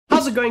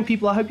How's it going,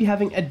 people? I hope you're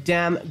having a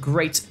damn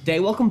great day.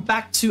 Welcome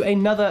back to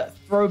another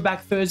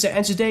Throwback Thursday,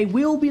 and today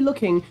we'll be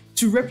looking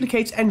to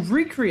replicate and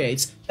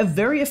recreate a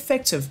very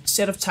effective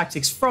set of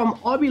tactics from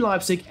RB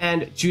Leipzig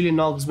and Julian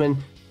Nagelsmann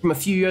from a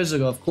few years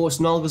ago. Of course,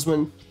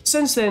 Nagelsmann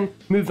since then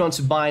moved on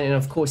to Bayern, and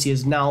of course he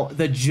is now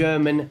the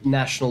German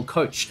national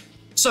coach.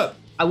 So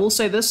I will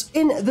say this,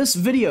 in this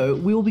video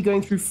we will be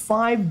going through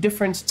 5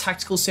 different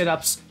tactical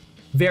setups,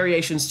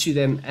 variations to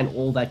them, and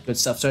all that good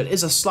stuff. So it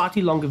is a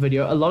slightly longer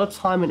video. A lot of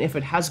time and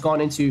effort has gone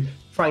into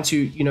trying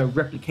to,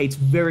 replicate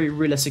very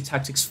realistic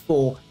tactics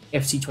for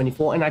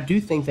FC24, and I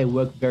do think they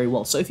work very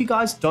well. So if you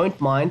guys don't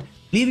mind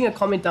leaving a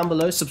comment down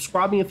below,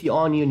 subscribing if you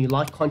are new and you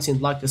like content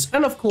like this,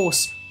 and of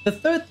course the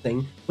third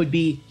thing would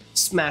be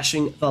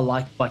smashing the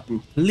like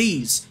button,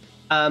 please.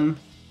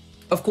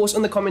 Of course,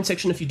 in the comment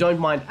section, if you don't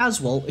mind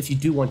as well, if you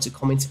do want to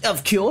comment,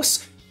 of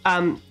course,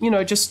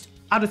 just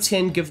out of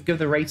 10, give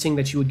the rating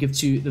that you would give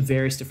to the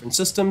various different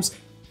systems.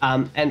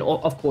 And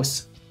of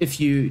course, if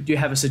you do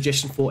have a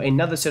suggestion for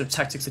another set of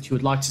tactics that you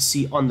would like to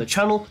see on the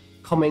channel,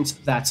 comment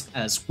that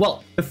as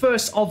well. The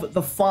first of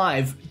the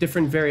 5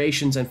 different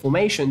variations and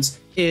formations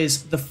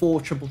is the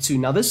 4-2-2.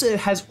 Now, this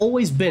has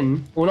always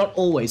been, or not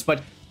always,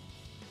 but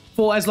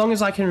for as long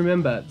as I can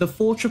remember, the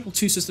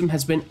 4-2-2 system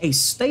has been a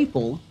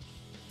staple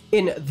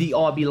in the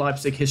RB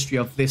Leipzig history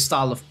of their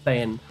style of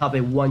play and how they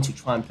want to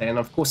try and play. And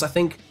of course, I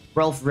think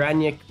Ralf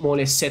Rangnick more or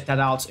less set that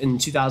out in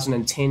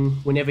 2010,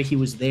 whenever he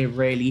was there,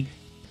 really.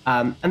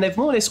 And they've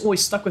more or less always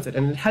stuck with it,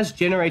 and it has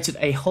generated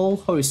a whole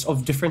host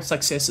of different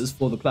successes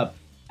for the club.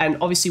 And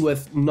obviously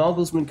with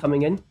Nagelsmann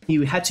coming in,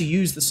 he had to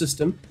use the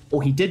system,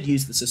 or he did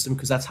use the system,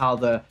 because that's how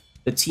the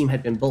team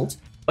had been built.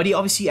 But he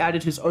obviously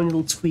added his own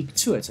little tweak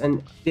to it,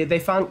 and they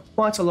found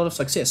quite a lot of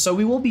success. So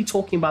we will be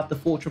talking about the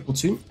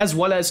 4-2-2, as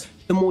well as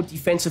the more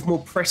defensive, more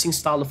pressing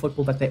style of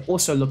football that they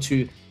also look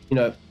to,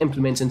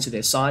 implement into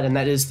their side, and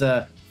that is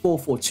the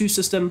 4-4-2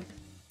 system.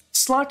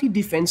 Slightly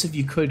defensive,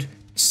 you could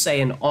say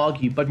and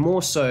argue, but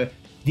more so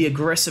the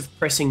aggressive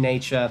pressing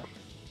nature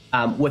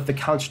with the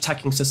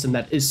counter-attacking system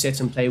that is set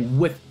in play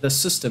with the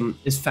system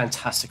is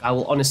fantastic. I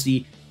will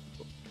honestly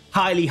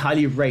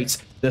highly rate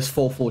this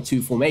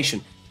 4-4-2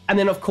 formation. And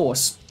then, of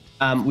course,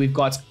 we've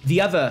got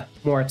the other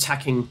more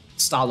attacking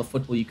style of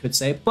football, you could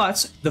say,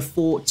 but the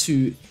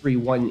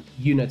 4-2-3-1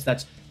 unit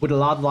that would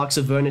allow the likes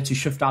of Werner to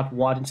shift out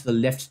wide into the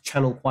left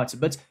channel quite a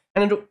bit.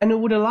 And it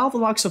would allow the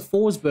likes of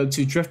Forsberg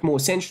to drift more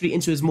centrally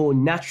into his more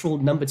natural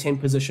number 10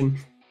 position.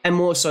 And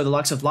more so, the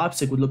likes of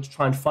Leipzig would look to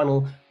try and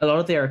funnel a lot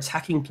of their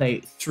attacking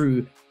play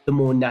through the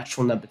more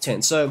natural number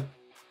 10. So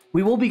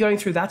we will be going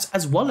through that,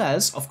 as well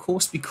as, of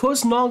course,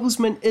 because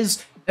Nagelsmann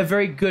is a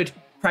very good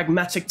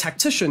pragmatic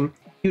tactician,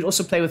 he would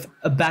also play with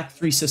a back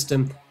 3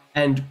 system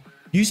and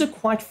use it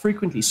quite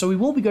frequently. So we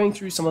will be going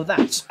through some of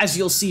that. As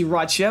you'll see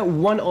right here,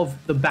 one of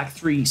the back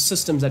 3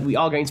 systems that we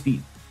are going to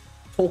be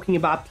talking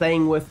about,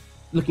 playing with,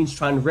 looking to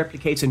try and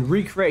replicate and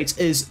recreate,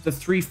 is the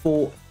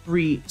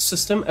 3-4-3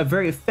 system. A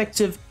very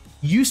effective,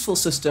 useful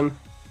system.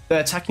 The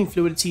attacking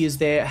fluidity is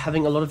there,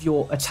 having a lot of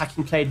your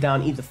attacking play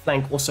down either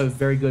flank, also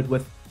very good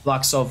with the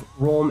likes of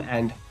Rom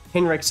and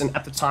Henriks, and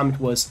at the time it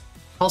was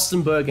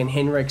Halstenberg and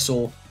Henriks,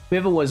 or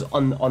whoever was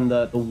on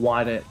the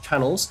wider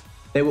channels.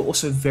 They were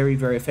also very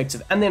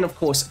effective. And then, of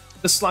course,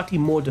 the slightly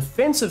more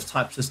defensive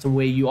type system,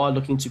 where you are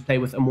looking to play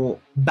with a more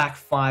back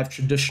 5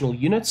 traditional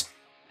unit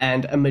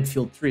and a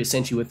midfield 3,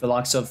 essentially, with the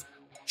likes of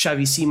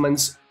Xavi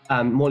Simons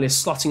more or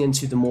less slotting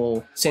into the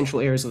more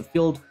central areas of the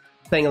field,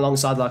 playing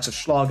alongside the likes of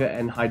Schlager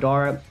and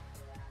Haidara.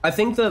 I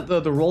think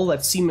the role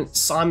that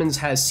Simons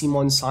has,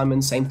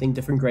 Simon, same thing,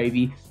 different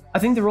gravy. I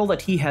think the role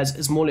that he has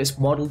is more or less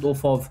modeled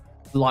off of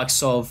the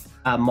likes of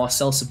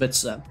Marcel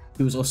Sabitzer,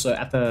 who was also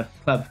at the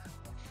club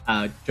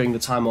during the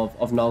time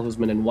of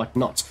Nagelsmann and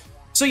whatnot.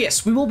 So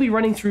yes, we will be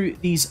running through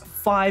these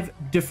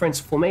 5 different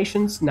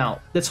formations.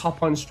 Now, let's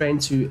hop on straight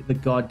into the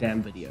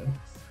goddamn video.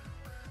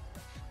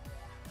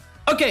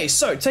 Okay,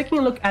 so taking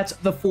a look at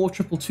the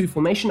 4-2-2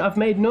 formation, I've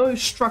made no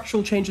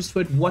structural changes to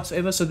it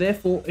whatsoever, so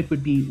therefore it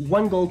would be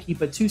 1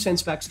 goalkeeper, 2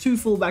 centre-backs, 2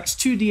 full-backs,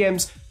 2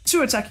 DMs,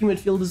 2 attacking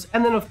midfielders,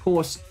 and then of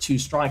course 2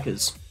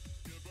 strikers.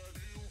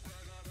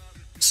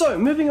 So,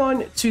 moving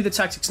on to the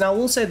tactics. Now, I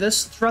will say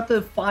this, throughout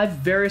the 5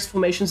 various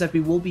formations that we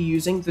will be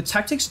using, the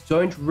tactics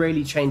don't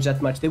really change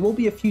that much. There will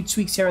be a few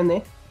tweaks here and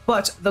there,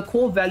 but the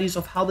core values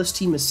of how this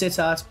team is set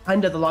out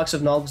under the likes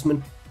of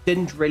Nagelsmann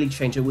didn't really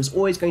change. It was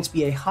always going to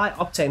be a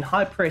high-octane,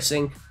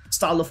 high-pressing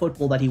style of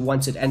football that he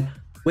wanted, and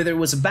whether it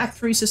was a back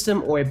 3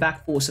 system or a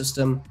back 4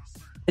 system,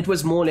 it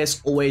was more or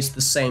less always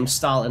the same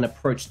style and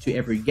approach to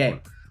every game.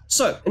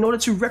 So, in order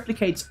to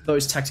replicate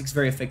those tactics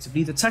very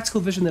effectively, the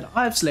tactical vision that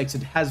I've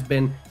selected has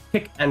been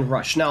pick and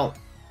rush. Now,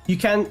 you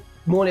can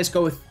more or less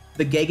go with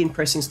the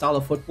gegenpressing style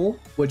of football,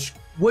 which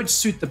would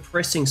suit the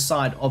pressing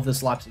side of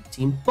this Leipzig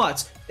team,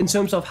 but in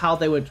terms of how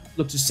they would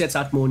look to set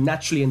out more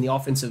naturally in the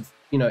offensive,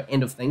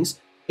 end of things,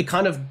 it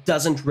kind of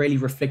doesn't really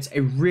reflect a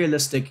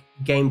realistic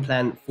game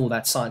plan for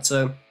that side.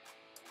 So,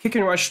 kick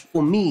and rush,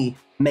 for me,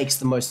 makes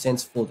the most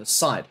sense for the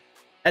side.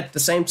 At the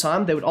same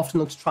time, they would often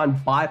look to try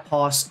and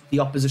bypass the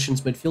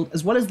opposition's midfield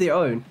as well as their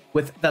own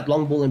with that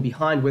long ball in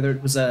behind, whether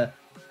it was a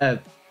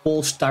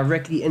ball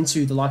directly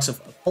into the likes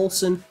of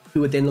Paulson,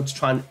 who would then look to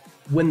try and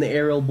win the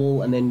aerial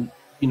ball and then,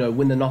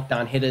 win the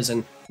knockdown headers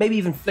and maybe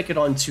even flick it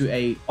onto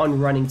a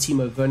on-running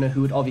Timo Werner,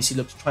 who would obviously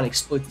look to try and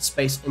exploit the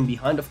space in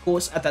behind, of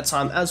course, at that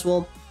time as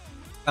well.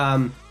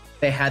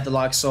 They had the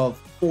likes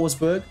of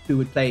Forsberg, who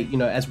would play,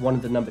 as one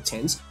of the number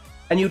 10s.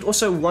 And you'd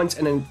also want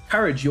and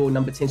encourage your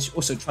number 10s to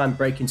also try and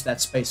break into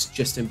that space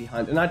just in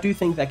behind. And I do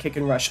think that kick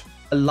and rush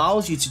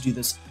allows you to do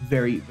this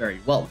very, very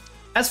well.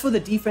 As for the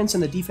defense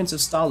and the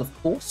defensive style,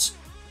 of course,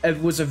 it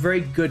was a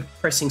very good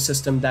pressing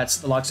system that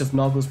the likes of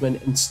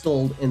Nagelsmann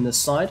installed in this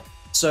side.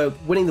 So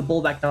winning the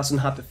ball back nice and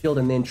high up the field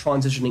and then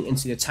transitioning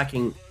into the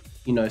attacking,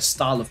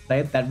 style of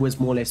play, that was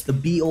more or less the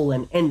be-all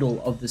and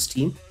end-all of this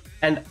team.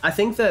 And I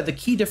think the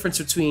key difference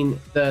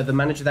between the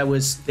manager that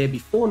was there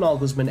before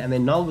Nagelsmann and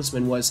then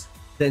Nagelsmann was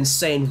the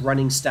insane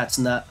running stats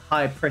and the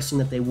high pressing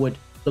that they would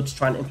look to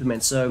try and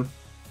implement. So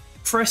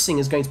pressing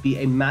is going to be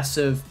a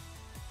massive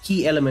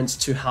key element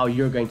to how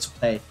you're going to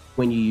play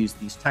when you use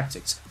these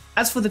tactics.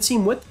 As for the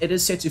team width, it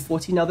is set to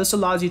 40. Now, this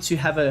allows you to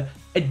have a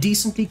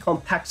decently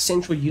compact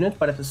central unit,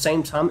 but at the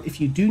same time, if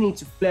you do need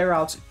to flare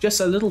out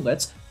just a little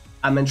bit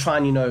and try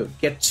and,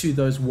 get to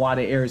those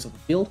wider areas of the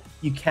field,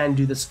 you can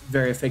do this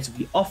very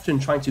effectively, often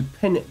trying to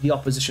pin the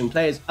opposition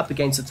players up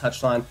against the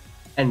touchline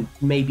and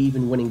maybe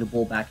even winning the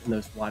ball back in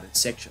those wider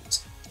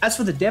sections. As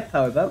for the depth,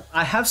 however,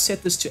 I have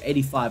set this to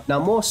 85. Now,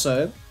 more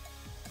so,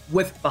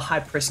 with the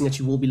high pressing that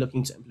you will be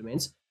looking to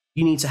implement,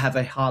 you need to have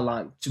a high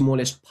line to more or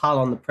less pile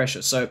on the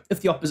pressure. So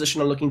if the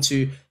opposition are looking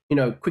to,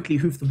 quickly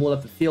hoof the ball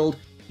up the field,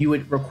 you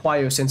would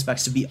require your centre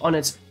backs to be on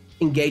it,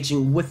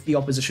 engaging with the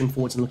opposition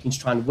forwards and looking to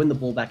try and win the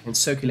ball back and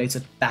circulate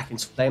it back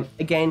into play.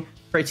 Again,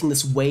 creating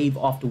this wave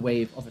after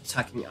wave of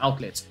attacking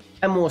outlets.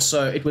 And more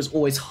so, it was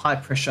always high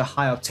pressure,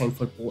 high octane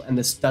football, and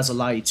this does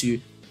allow you to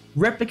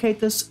replicate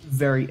this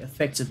very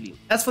effectively.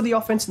 As for the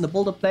offense and the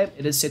build-up play,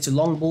 it is set to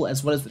long ball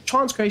as well as the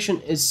chance creation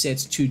is set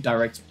to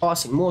direct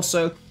passing. More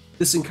so,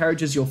 this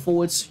encourages your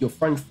forwards, your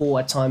front four,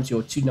 at times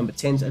your two number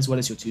 10s, as well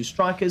as your two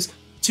strikers,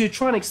 to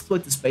try and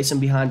exploit the space in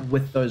behind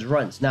with those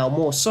runs. Now,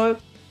 more so,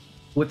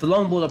 with the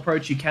long ball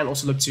approach, you can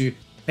also look to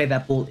play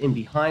that ball in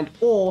behind,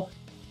 or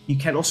you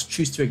can also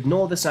choose to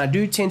ignore this. And I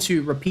do tend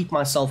to repeat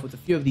myself with a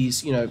few of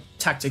these,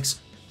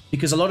 tactics,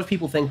 because a lot of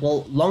people think,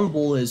 well, long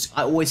ball is,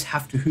 I always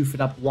have to hoof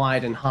it up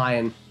wide and high,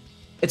 and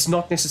it's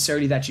not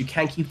necessarily that. You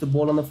can keep the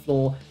ball on the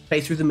floor,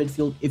 play through the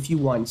midfield if you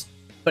want,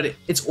 but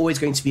it's always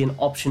going to be an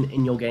option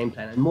in your game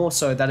plan. And more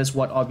so, that is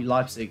what RB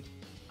Leipzig,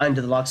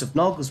 under the likes of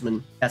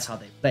Nagelsmann, that's how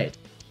they played.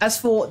 As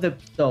for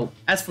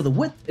the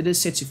width, it is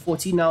set to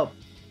 40. Now,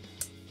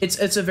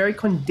 it's a very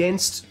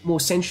condensed, more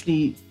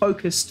centrally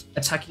focused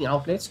attacking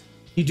outlet.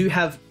 You do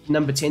have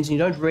number 10s, and you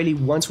don't really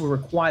want to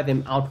require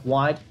them out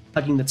wide,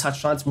 hugging the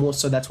touchlines. More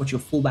so, that's what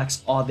your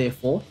fullbacks are there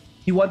for.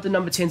 You want the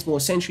number 10s more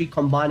centrally,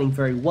 combining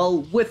very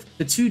well with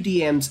the two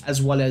DMs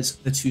as well as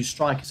the two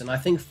strikers. And I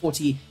think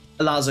 40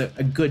 allows a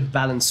good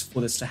balance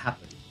for this to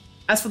happen.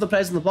 As for the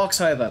players in the box,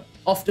 however,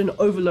 often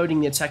overloading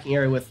the attacking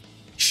area with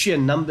sheer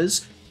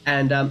numbers,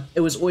 and it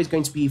was always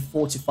going to be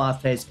 4 to 5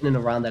 players in and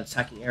around that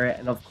attacking area.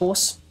 And of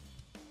course,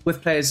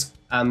 with players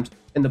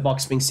in the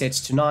box being set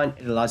to 9,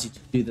 it allows you to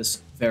do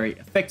this very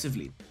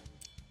effectively.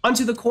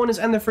 Onto the corners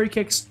and the free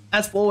kicks,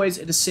 as always,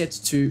 it is set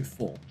to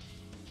 4.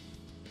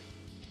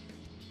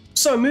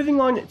 So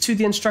moving on to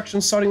the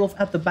instructions, starting off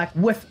at the back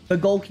with the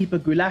goalkeeper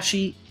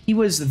Gulashi. He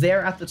was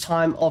there at the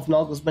time of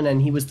Nagelsmann,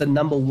 and he was the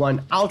number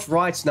 1,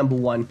 outright number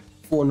 1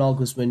 for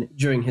Nagelsmann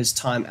during his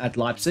time at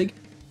Leipzig.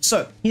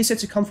 So he's set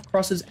to come for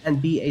crosses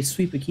and be a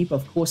sweeper keeper.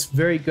 Of course,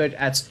 very good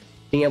at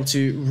being able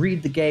to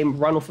read the game,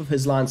 run off of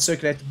his line,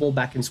 circulate the ball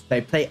back into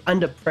play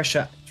under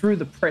pressure through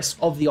the press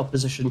of the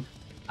opposition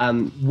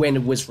when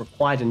it was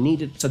required and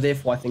needed. So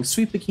therefore, I think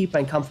sweeper keeper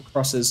and come for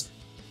crosses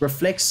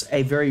reflects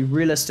a very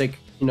realistic,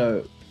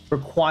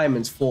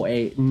 requirement for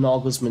a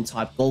Nagelsmann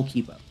type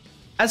goalkeeper.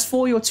 As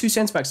for your two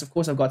centre-backs, of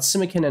course, I've got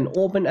Simikin and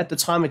Orban. At the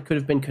time, it could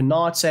have been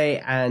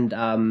Konate and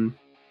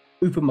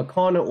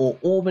Upamecano, or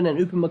Orban and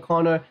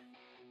Upamecano.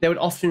 They would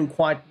often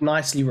quite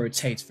nicely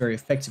rotate very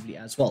effectively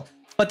as well.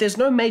 But there's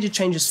no major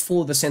changes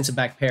for the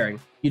centre-back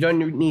pairing. You don't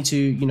need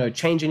to,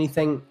 change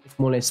anything. It's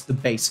more or less the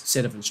base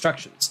set of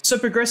instructions. So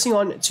progressing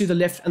on to the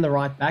left and the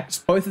right backs,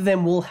 both of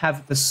them will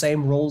have the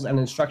same roles and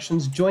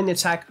instructions. Join the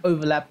attack,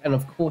 overlap, and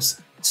of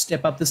course,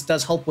 step up. This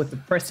does help with the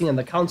pressing and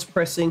the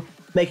counter-pressing,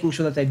 making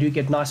sure that they do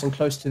get nice and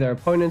close to their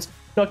opponents,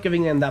 not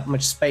giving them that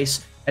much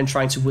space, and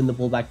trying to win the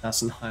ball back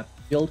nice and high up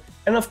the field.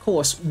 And of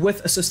course,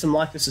 with a system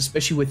like this,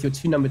 especially with your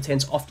two number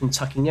 10s often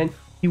tucking in,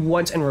 you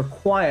want and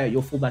require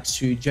your fullbacks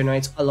to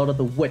generate a lot of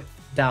the width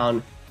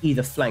down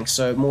either flank.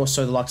 So more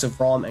so the likes of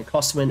Rahm and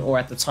Klosterman, or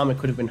at the time it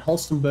could have been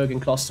Holstenberg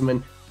and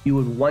Klosterman, you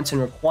would want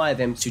and require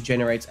them to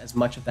generate as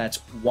much of that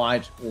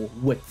wide or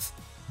width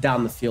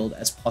down the field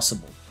as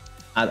possible.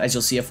 As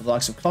you'll see here for the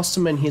likes of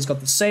Klosterman, he's got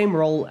the same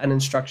role and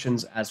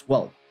instructions as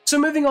well. So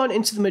moving on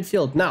into the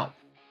midfield. Now,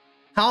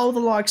 how the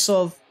likes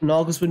of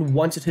Nagelsmann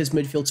wanted his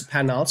midfield to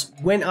pan out.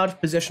 When out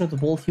of possession of the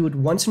ball, he would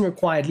want and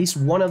require at least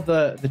one of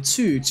the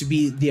two to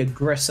be the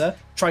aggressor,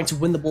 trying to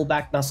win the ball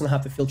back nice and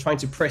half the field, trying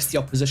to press the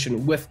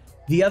opposition, with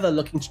the other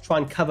looking to try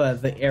and cover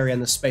the area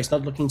and the space,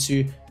 not looking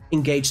to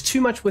engage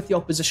too much with the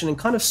opposition and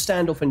kind of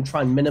stand off and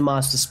try and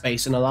minimize the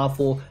space and allow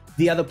for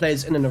the other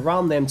players in and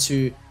around them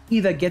to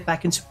either get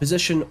back into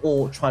position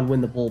or try and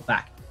win the ball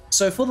back.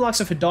 So for the likes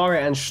of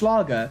Hidaria and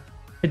Schlager,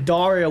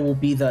 Hidaria will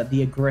be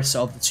the aggressor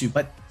of the two,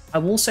 but I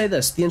will say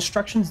this, the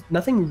instructions,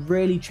 nothing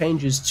really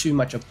changes too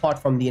much apart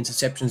from the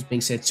interceptions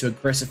being set to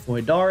aggressive for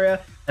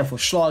Hidaria, and for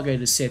Schlager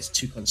it is set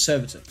to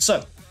conservative.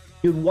 So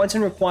you would want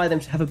and require them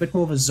to have a bit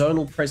more of a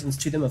zonal presence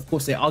to them. Of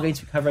course, they are going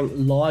to be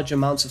covering large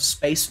amounts of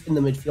space in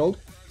the midfield,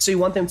 so you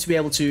want them to be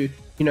able to,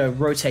 you know,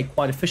 rotate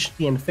quite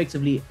efficiently and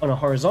effectively on a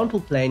horizontal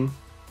plane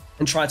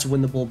and try to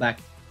win the ball back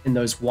in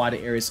those wider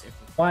areas if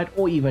required,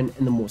 or even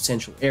in the more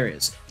central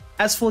areas.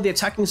 As for the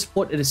attacking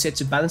support, it is set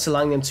to balance,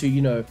 allowing them to,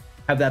 you know,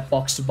 have that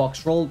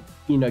box-to-box role,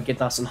 you know, get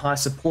nice and high,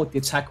 support the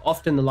attack.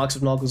 Often the likes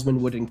of Nagelsmann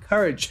would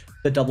encourage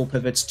the double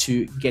pivots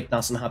to get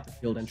nice and high up the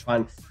field and try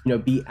and, you know,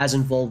 be as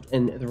involved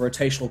in the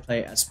rotational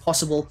play as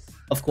possible.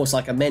 Of course,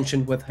 like I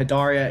mentioned, with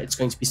Hidaria, it's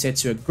going to be set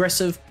to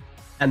aggressive,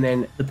 and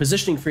then the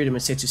positioning freedom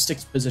is set to stick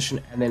to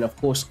position, and then of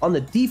course on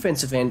the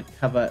defensive end,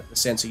 cover the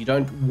center. You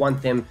don't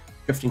want them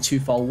drifting too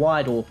far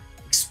wide or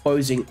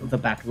exposing the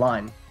back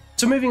line.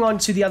 So moving on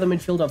to the other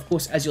midfielder, of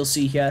course, as you'll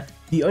see here,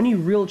 the only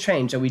real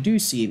change that we do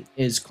see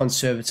is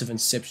conservative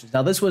interceptions.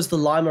 Now, this was the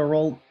Lima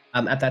role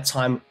at that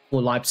time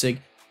for Leipzig,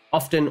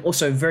 often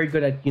also very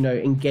good at, you know,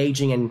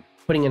 engaging and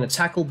putting in a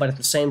tackle, but at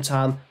the same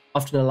time,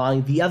 often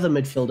allowing the other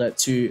midfielder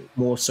to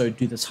more so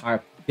do this higher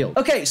up the field.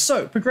 Okay,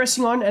 so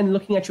progressing on and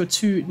looking at your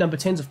two number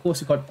 10s, of course,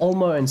 we've got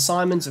Olmo and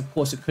Simons. Of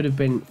course, it could have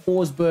been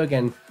Forsberg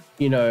and,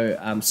 you know,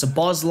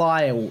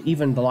 Szoboszlai, or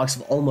even the likes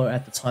of Olmo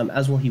at the time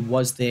as well. He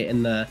was there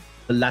in the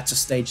latter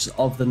stages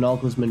of the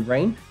Nagelsmann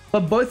reign.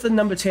 But both the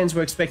number 10s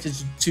were expected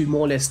to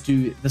more or less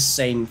do the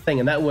same thing,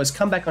 and that was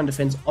come back on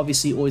defense,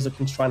 obviously always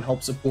looking to try and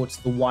help support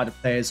the wider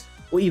players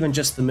or even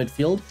just the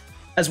midfield,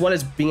 as well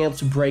as being able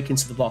to break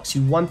into the box.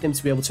 You want them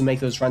to be able to make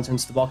those runs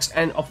into the box,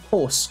 and of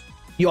course,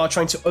 you are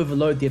trying to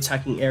overload the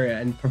attacking area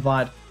and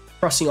provide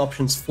crossing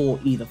options for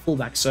either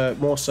fullback. So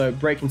more so,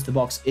 break into the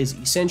box is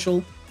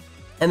essential.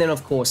 And then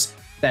of course,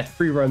 that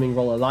free roaming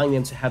role, allowing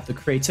them to have the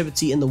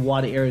creativity in the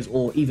wider areas,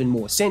 or even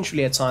more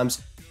centrally at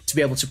times, to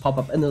be able to pop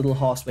up in the little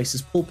half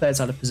spaces, pull players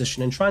out of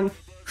position, and try and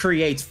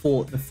create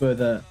for the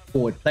further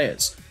forward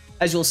players.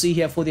 As you'll see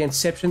here for the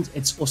interceptions,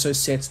 it's also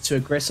set to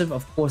aggressive.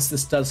 Of course,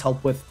 this does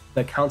help with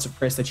the counter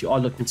press that you are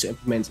looking to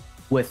implement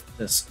with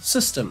this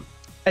system.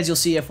 As you'll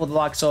see here for the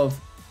likes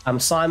of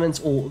Simons,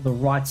 or the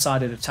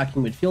right-sided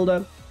attacking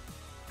midfielder,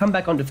 come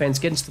back on defense,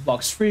 get into the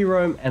box, free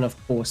roam, and of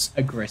course,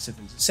 aggressive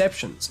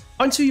interceptions.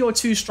 Onto your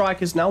two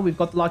strikers now. We've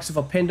got the likes of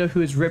Openda,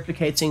 who is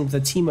replicating the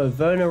Timo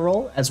Werner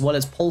role, as well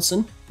as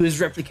Poulsen, who is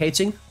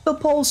replicating the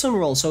Poulsen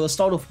role. So we'll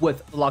start off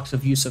with the likes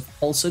of Yusuf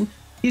Poulsen.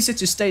 He's set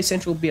to stay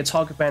central, be a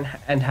target man,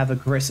 and have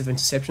aggressive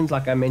interceptions,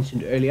 like I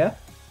mentioned earlier.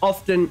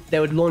 Often, they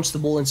would launch the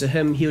ball into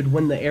him, he would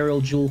win the aerial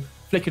duel,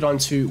 flick it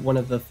onto one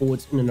of the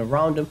forwards in and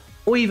around him,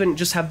 or even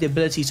just have the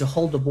ability to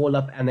hold the ball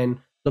up and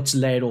then look to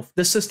lay it off.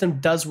 This system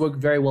does work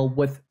very well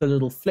with the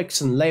little flicks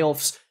and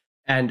layoffs,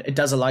 and it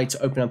does allow you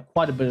to open up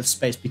quite a bit of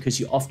space because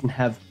you often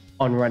have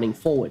on running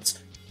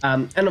forwards.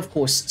 And of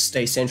course,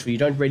 stay central. You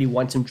don't really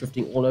want him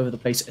drifting all over the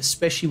place,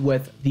 especially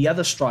with the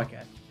other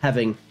striker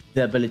having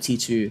the ability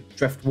to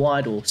drift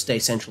wide or stay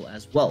central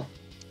as well.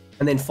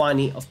 And then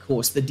finally, of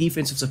course, the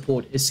defensive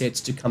support is set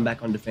to come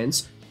back on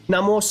defense.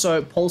 Now, more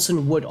so,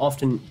 Poulsen would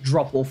often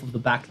drop off of the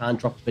back line,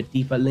 drop a bit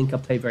deeper, link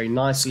up play very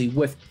nicely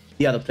with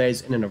the other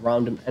players in and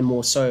around him, and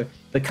more so,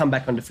 the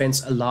comeback on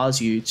defense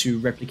allows you to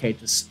replicate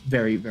this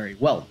very, very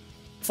well.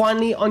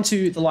 Finally,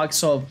 onto the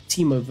likes of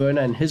Timo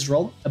Werner and his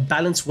role. A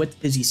balanced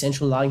width is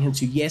essential, allowing him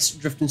to, yes,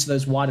 drift into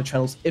those wider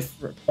channels if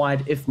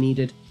required, if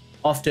needed,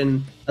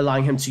 often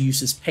allowing him to use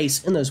his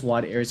pace in those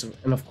wide areas,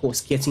 and of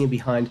course, getting in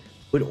behind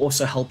would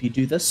also help you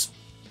do this,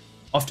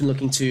 often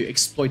looking to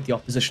exploit the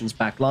opposition's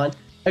back line.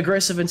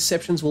 Aggressive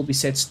interceptions will be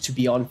set to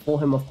be on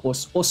for him, of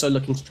course, also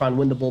looking to try and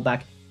win the ball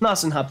back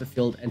nice and high up the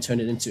field and turn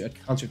it into a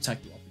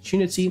counter-attacking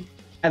opportunity.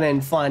 And then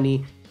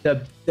finally,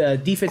 the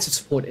defensive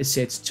support is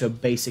set to a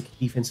basic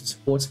defensive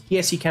support.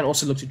 Yes, he can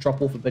also look to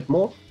drop off a bit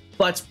more,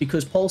 but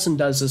because Poulsen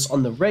does this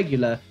on the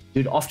regular,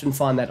 you'd often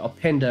find that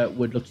Openda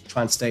would look to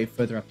try and stay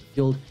further up the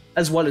field,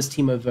 as well as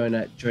Timo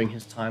Werner during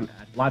his time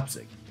at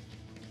Leipzig.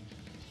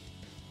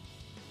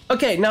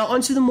 Okay, now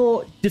onto the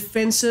more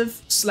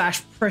defensive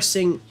slash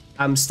pressing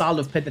style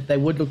of pit that they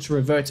would look to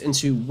revert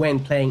into when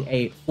playing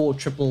a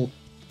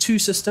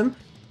 4-2-2 system.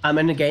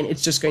 And again,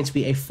 it's just going to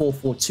be a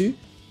 4-4-2.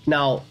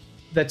 Now,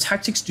 the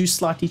tactics do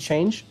slightly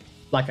change.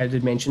 Like I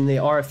did mention,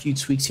 there are a few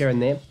tweaks here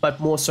and there, but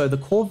more so the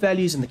core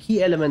values and the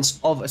key elements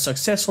of a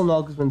successful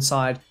Nagelsmann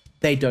side,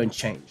 they don't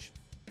change.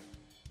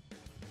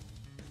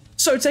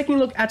 So taking a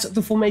look at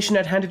the formation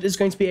at hand, it is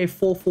going to be a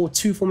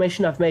 4-4-2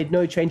 formation. I've made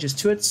no changes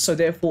to it, so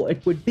therefore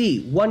it would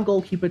be 1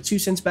 goalkeeper, 2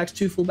 centre-backs,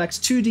 2 full-backs,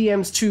 2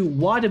 DMs, 2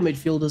 wider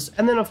midfielders,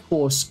 and then of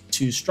course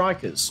 2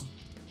 strikers.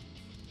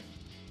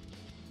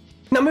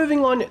 Now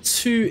moving on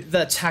to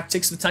the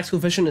tactics, the tactical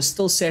vision is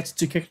still set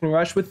to kick and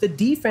rush, with the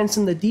defense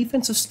and the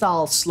defensive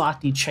style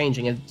slightly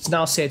changing. It's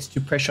now set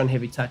to pressure on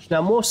heavy touch.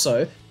 Now more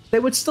so, they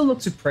would still look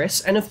to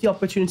press, and if the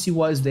opportunity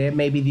was there,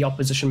 maybe the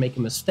opposition make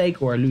a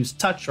mistake or a loose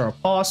touch or a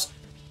pass,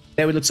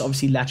 they would look to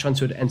obviously latch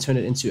onto it and turn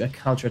it into a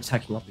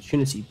counter-attacking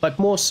opportunity. But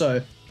more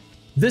so,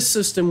 this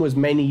system was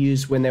mainly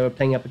used when they were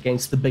playing up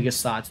against the bigger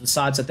sides, the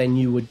sides that they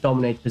knew would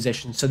dominate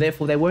possession. So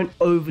therefore, they weren't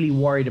overly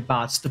worried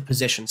about the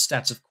possession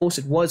stats. Of course,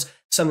 it was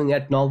something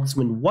that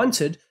Nagelsmann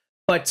wanted,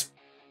 but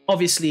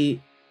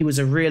obviously, he was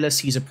a realist,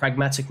 he's a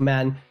pragmatic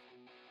man.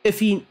 If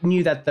he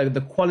knew that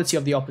the quality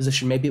of the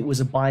opposition, maybe it was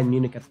a Bayern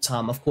Munich at the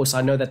time. Of course,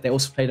 I know that they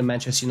also played at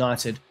Manchester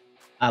United,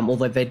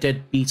 although they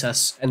did beat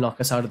us and knock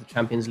us out of the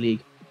Champions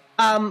League.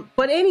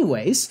 But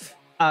anyways,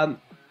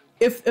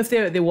 if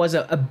there was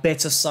a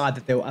better side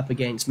that they were up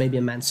against, maybe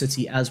a Man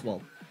City as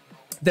well,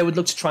 they would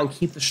look to try and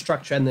keep the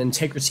structure and the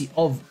integrity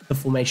of the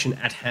formation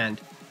at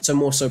hand. So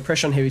more so,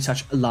 pressure on heavy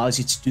touch allows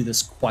you to do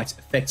this quite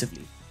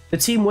effectively. The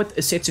team width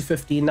is set to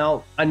 15.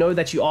 Now, I know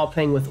that you are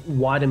playing with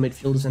wider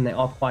midfielders and they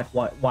are quite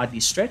widely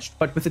stretched,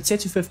 but with it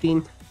set to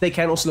 15, they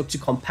can also look to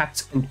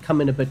compact and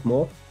come in a bit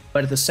more.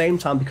 But at the same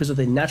time, because of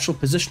their natural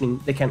positioning,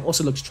 they can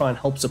also look to try and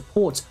help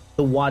support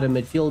the wider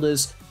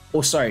midfielders,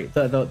 or sorry,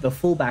 the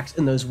fullbacks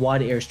in those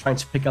wider areas, trying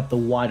to pick up the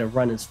wider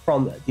runners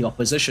from the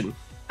opposition.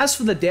 As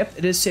for the depth,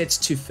 it is set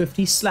to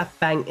 50, slap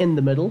bang in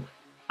the middle.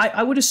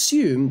 I would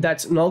assume that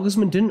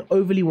Nagelsmann didn't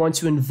overly want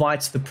to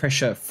invite the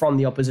pressure from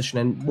the opposition,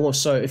 and more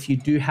so if you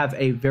do have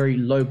a very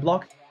low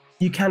block,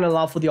 you can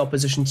allow for the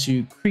opposition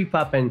to creep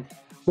up and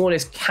more or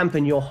less camp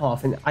in your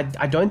half, and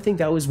I don't think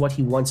that was what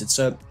he wanted.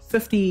 So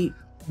 50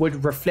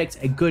 would reflect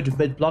a good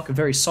mid-block, a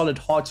very solid,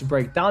 hard to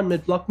break down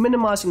mid-block,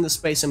 minimizing the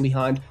space in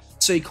behind,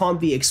 so you can't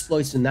be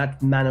exploited in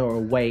that manner or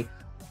way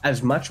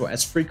as much or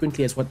as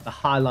frequently as what the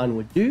high line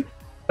would do.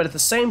 But at the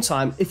same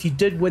time, if you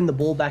did win the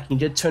ball back and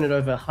you did turn it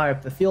over higher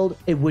up the field,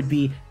 it would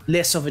be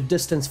less of a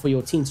distance for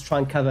your team to try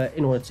and cover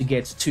in order to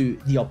get to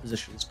the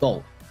opposition's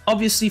goal.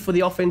 Obviously, for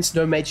the offense,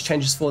 no major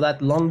changes for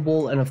that. Long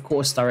ball and, of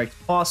course, direct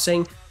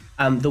passing.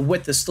 The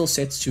width is still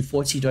set to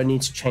 40. You don't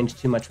need to change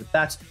too much with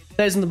that.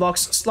 Players in the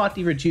box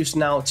slightly reduced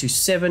now to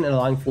 7, and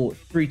allowing for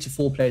 3 to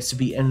 4 players to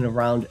be in and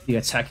around the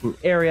attacking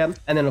area.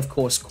 And then, of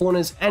course,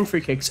 corners and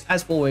free kicks,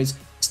 as always,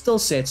 still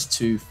set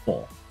to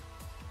 4.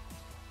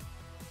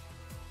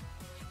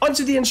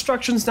 Onto the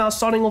instructions now,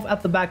 starting off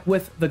at the back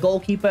with the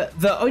goalkeeper.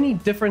 The only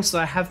difference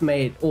that I have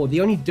made, or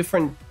the only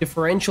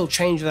differential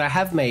change that I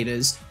have made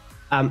is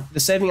the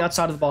saving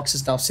outside of the box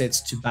is now set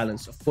to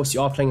balance. Of course,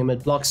 you are playing a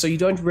mid-block, so you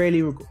don't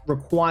really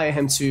require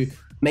him to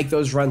make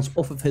those runs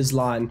off of his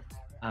line,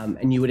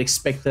 and you would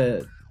expect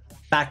the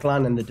back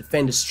line and the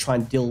defenders to try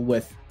and deal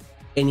with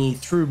any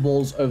through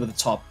balls over the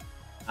top.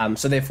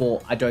 So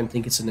therefore, I don't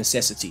think it's a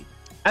necessity.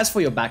 As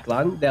for your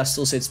backline, they are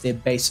still set to their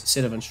base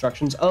set of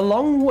instructions,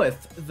 along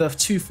with the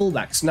 2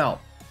 fullbacks. Now,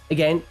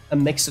 again, a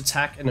mixed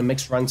attack and a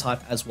mixed run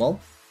type as well.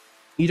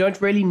 You don't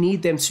really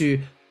need them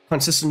to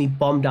consistently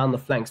bomb down the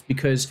flanks,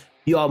 because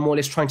you are more or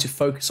less trying to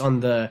focus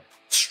on the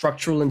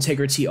structural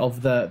integrity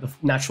of the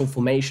natural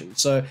formation.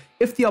 So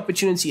if the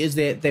opportunity is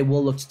there, they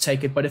will look to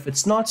take it. But if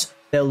it's not,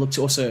 they'll look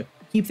to also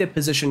keep their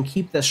position,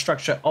 keep the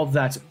structure of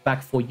that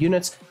back 4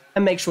 units,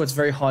 and make sure it's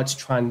very hard to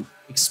try and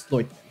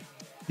exploit them.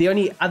 The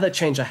only other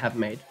change I have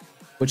made,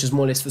 which is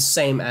more or less the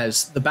same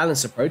as the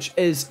balanced approach,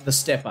 is the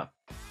step up.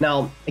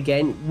 Now,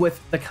 again,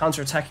 with the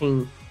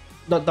counter-attacking,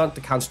 not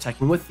the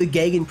counter-attacking, with the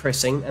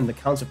gegenpressing and the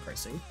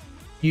counter-pressing,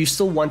 you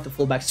still want the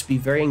fullbacks to be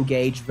very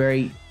engaged,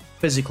 very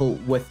physical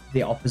with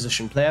the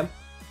opposition player.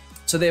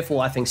 So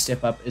therefore, I think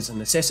step up is a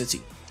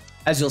necessity.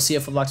 As you'll see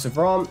for the likes of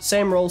Ram,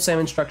 same role, same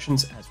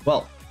instructions as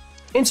well.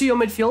 Into your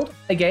midfield,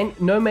 again,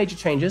 no major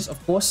changes.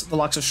 Of course, the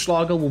likes of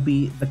Schlager will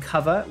be the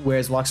cover,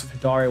 whereas the likes of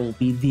Hidaria will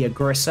be the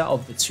aggressor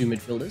of the 2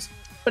 midfielders.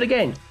 But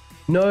again,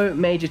 no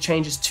major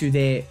changes to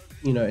their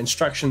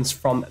instructions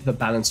from the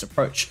balanced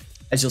approach.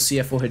 As you'll see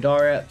here for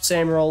Hidaria,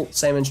 same role,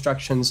 same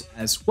instructions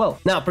as well.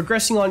 Now,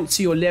 progressing on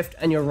to your left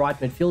and your right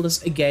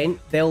midfielders, again,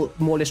 they'll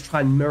more or less try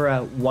and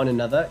mirror one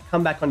another,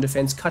 come back on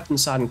defense, cut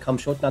inside and come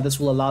short. Now, this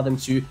will allow them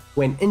to,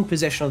 when in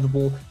possession of the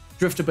ball,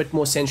 drift a bit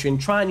more centrally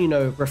and try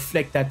and,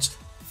 reflect that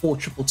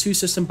 4-2-2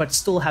 system, but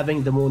still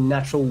having the more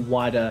natural,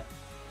 wider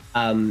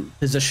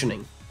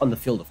positioning on the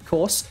field, of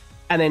course.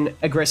 And then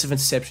aggressive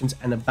interceptions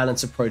and a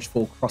balanced approach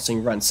for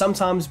crossing runs.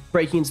 Sometimes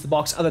breaking into the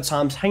box, other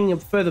times hanging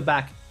up further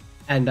back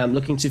and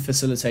looking to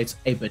facilitate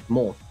a bit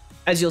more.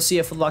 As you'll see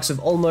here for the likes of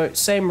Olmo,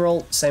 same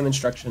role, same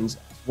instructions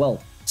as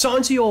well. So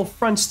onto your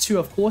front 2,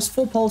 of course.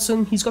 For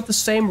Poulsen, he's got the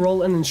same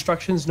role and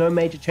instructions, no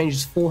major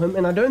changes for him,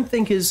 and I don't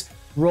think his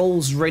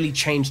roles really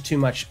change too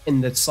much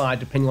in the side,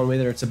 depending on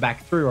whether it's a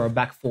back 3 or a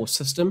back 4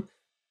 system.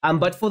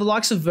 But for the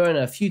likes of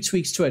Werner, a few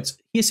tweaks to it.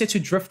 He is set to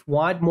drift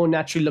wide, more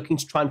naturally looking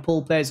to try and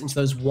pull players into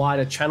those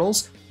wider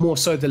channels, more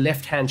so the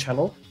left-hand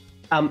channel.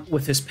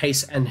 with his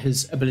pace and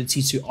his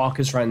ability to arc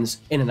his runs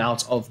in and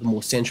out of the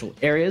more central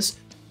areas.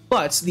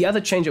 But the other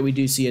change that we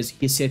do see is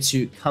he's set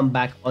to come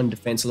back on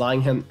defense,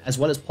 allowing him, as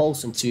well as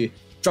Poulsen, to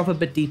drop a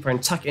bit deeper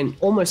and tuck in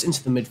almost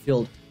into the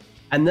midfield.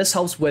 And this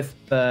helps with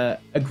the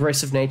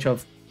aggressive nature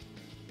of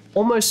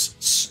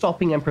almost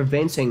stopping and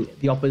preventing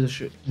the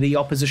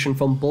opposition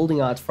from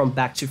building out from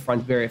back to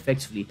front very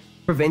effectively,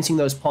 preventing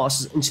those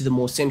passes into the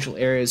more central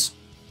areas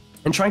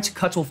and trying to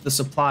cut off the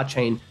supply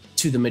chain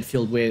to the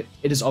midfield, where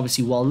it is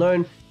obviously well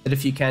known that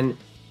if you can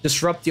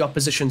disrupt the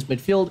opposition's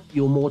midfield,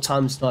 you'll more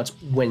times not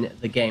win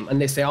the game.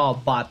 Unless they are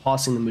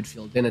bypassing the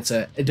midfield, then it's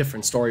a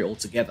different story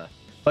altogether.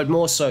 But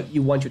more so,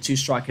 you want your two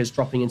strikers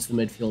dropping into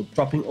the midfield,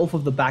 dropping off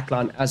of the back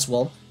line as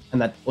well,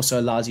 and that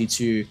also allows you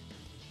to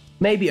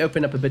maybe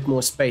open up a bit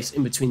more space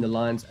in between the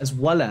lines, as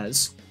well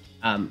as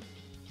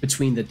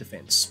between the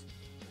defense.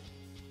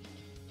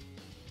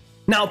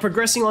 Now,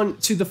 progressing on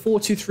to the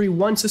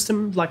 4-2-3-1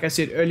 system, like I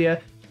said earlier,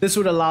 this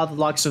would allow the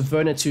likes of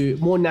Werner to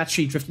more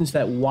naturally drift into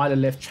that wider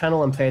left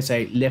channel and play as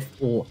a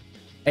left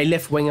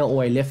winger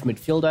or a left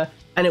midfielder,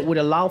 and it would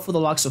allow for the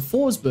likes of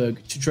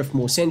Forsberg to drift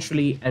more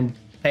centrally and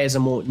play as a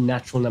more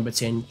natural number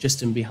 10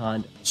 just in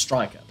behind the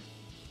striker.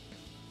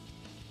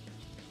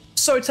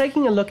 So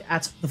taking a look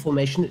at the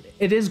formation,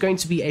 it is going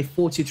to be a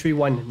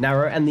 4-2-3-1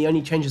 narrow, and the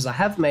only changes I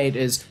have made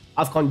is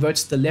I've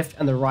converted the left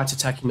and the right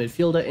attacking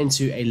midfielder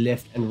into a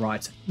left and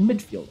right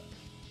midfielder.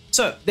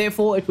 So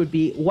therefore it would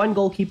be one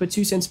goalkeeper,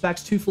 two centre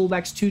backs, two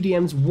fullbacks, two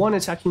DMs, one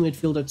attacking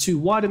midfielder, two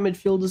wider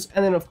midfielders,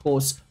 and then of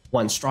course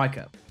one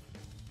striker.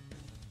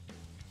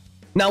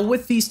 Now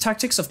with these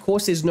tactics, of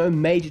course, there's no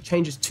major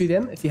changes to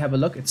them. If you have a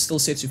look, it's still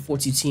set to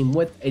 40 team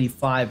width,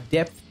 85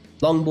 depth,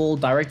 long ball,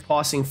 direct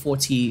passing,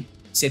 40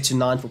 set to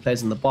 9 for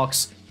players in the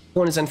box,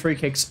 corners and free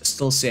kicks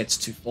still set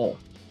to 4.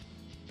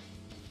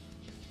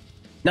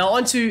 Now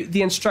onto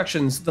the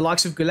instructions. The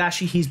likes of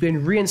Gulashi, he's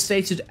been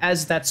reinstated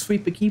as that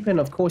sweeper keeper, and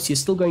of course he's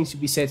still going to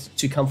be set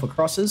to come for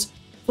crosses.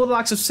 For the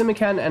likes of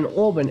Simikan and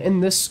Orban, in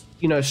this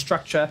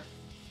structure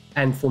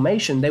and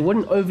formation, they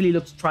wouldn't overly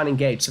look to try and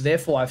engage, so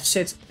therefore I've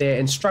set their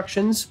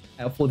instructions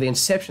for the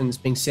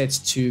interceptions being set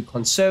to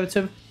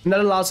conservative, and that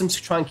allows them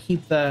to try and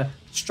keep the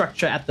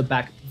structure at the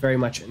back very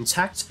much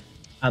intact.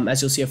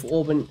 As you'll see for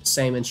Orban,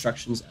 same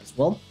instructions as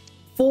well.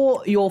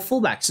 For your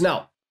fullbacks,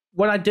 now,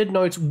 what I did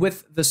note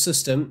with the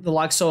system, the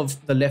likes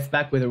of the left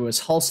back, whether it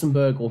was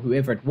Halstenberg or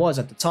whoever it was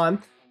at the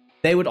time,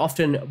 they would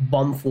often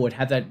bomb forward,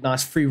 have that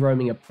nice free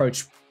roaming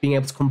approach, being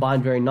able to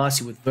combine very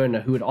nicely with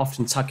Werner, who would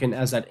often tuck in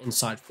as that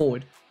inside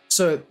forward.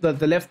 So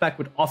the left back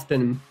would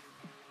often,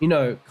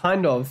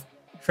 kind of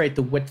create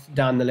the width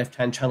down the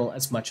left-hand channel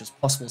as much as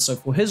possible. So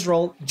for his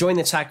role, join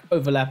the attack,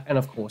 overlap, and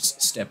of course,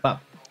 step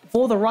up.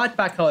 For the right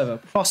back, however,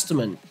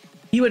 Klosterman,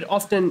 he would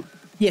often,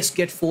 yes,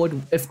 get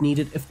forward if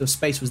needed, if the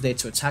space was there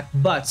to attack,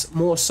 but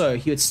more so,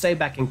 he would stay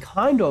back and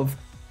kind of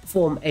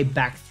form a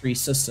back three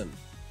system.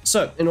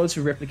 So in order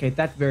to replicate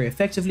that very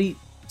effectively,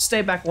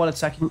 stay back while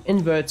attacking,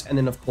 invert, and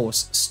then of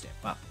course, step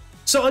up.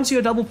 So onto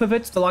your double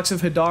pivot, the likes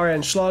of Hidara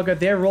and Schlager,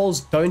 their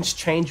roles don't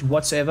change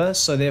whatsoever,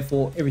 so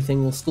therefore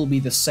everything will still be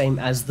the same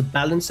as the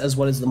balance as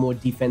well as the more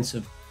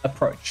defensive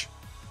approach.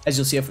 As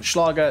you'll see for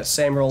Schlager,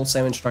 same role,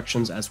 same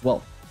instructions as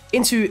well.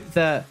 Into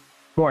the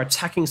more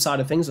attacking side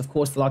of things, of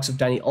course, the likes of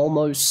Danny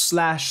Olmo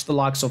 / the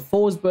likes of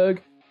Forsberg,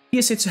 he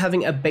is set to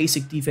having a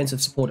basic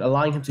defensive support,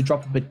 allowing him to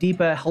drop a bit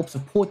deeper, help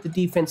support the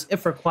defense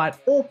if required,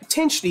 or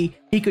potentially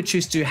he could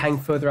choose to hang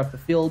further up the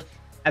field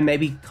and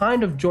maybe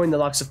kind of join the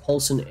likes of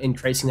Poulsen in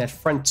creating that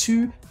front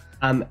two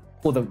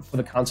for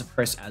the counter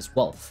press as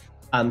well.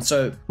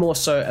 So more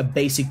so a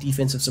basic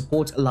defensive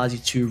support allows you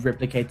to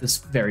replicate this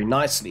very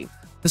nicely.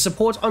 The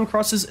support on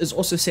crosses is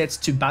also set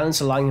to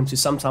balance, allowing him to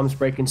sometimes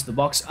break into the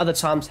box, other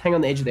times hang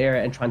on the edge of the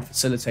area and try and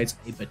facilitate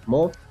a bit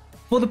more.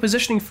 For the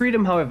positioning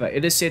freedom, however,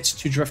 it is set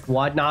to drift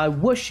wide. Now, I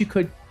wish you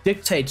could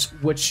dictate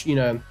which,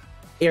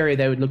 area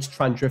they would look to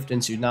try and drift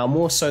into. Now,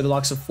 more so the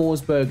likes of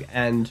Forsberg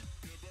and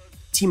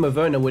Timo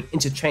Werner would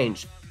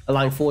interchange,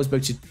 allowing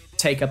Forsberg to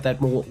take up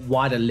that more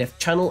wider left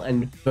channel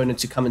and Werner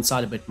to come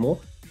inside a bit more.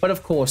 But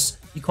of course,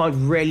 you can't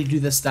really do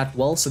this that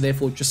well, so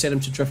therefore just set him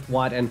to drift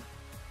wide, and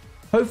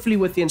hopefully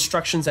with the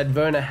instructions that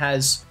Werner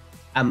has,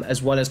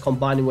 as well as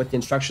combining with the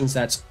instructions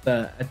that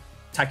the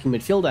attacking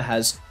midfielder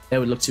has, they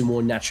would look to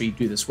more naturally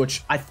do this,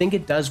 which I think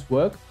it does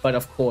work, but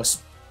of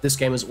course, this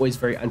game is always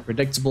very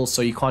unpredictable,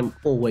 so you can't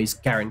always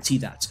guarantee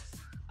that.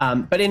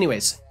 But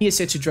anyways, he is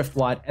set to drift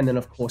wide, and then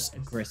of course,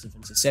 aggressive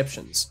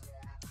interceptions.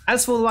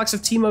 As for the likes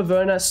of Timo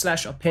Werner /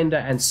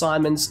 Openda and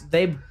Simons,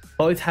 they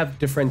both have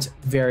different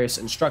various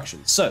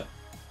instructions. So,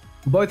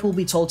 both will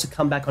be told to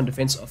come back on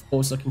defense, of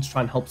course, looking to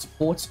try and help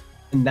support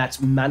in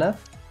that manner.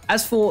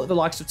 As for the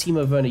likes of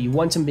Timo Werner, you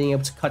want him being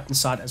able to cut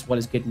inside as well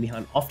as getting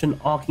behind, often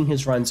arcing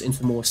his runs into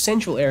the more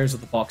central areas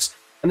of the box.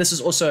 And this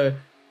is also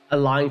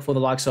allowing for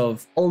the likes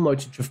of Olmo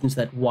to drift into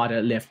that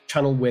wider left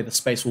channel where the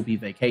space will be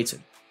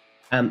vacated.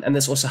 And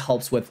this also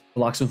helps with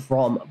the likes of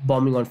Rom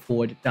bombing on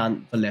forward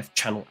down the left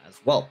channel as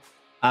well.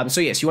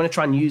 So yes, you want to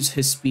try and use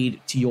his speed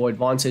to your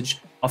advantage,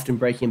 often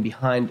breaking him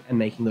behind and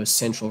making those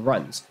central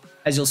runs.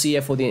 As you'll see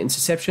here for the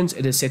interceptions,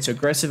 it is set to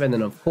aggressive and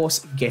then of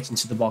course get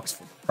into the box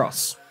for the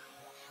cross.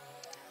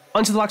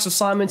 Onto the likes of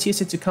Simon, he is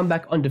set to come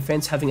back on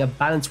defense, having a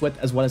balanced width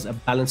as well as a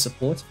balanced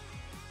support.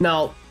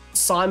 Now,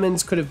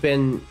 Simon's could have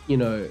been, you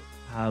know,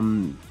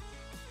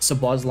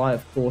 Sabozlai,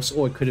 of course,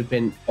 or it could have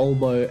been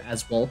Olmo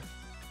as well.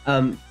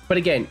 But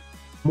again,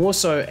 more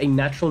so a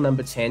natural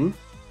number 10,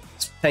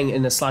 playing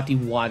in a slightly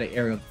wider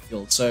area of the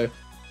field. So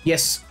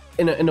yes,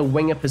 in a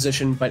winger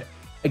position, but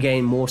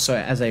again, more so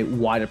as a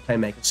wider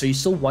playmaker. So you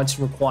still want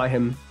to require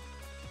him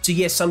to,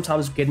 yes,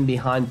 sometimes get in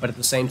behind, but at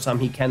the same time,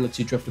 he can look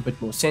to drift a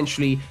bit more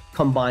centrally,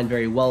 combine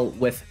very well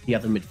with the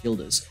other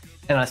midfielders.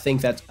 And I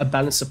think that a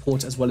balanced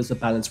support as well as a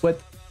balanced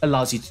width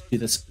allows you to do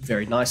this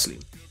very nicely.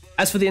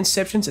 As for the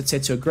interceptions, it's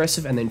set to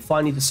aggressive, and then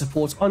finally the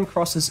support on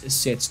crosses is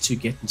set to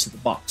get into the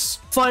box.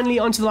 Finally,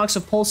 onto the likes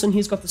of Paulson,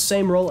 he's got the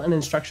same role and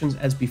instructions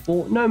as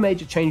before, no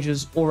major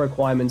changes or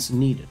requirements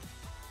needed.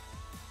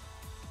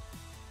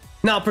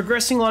 Now,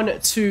 progressing on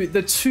to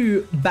the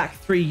two back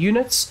three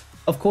units,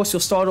 of course, you'll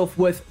start off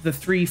with the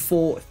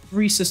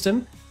 3-4-3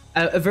 system,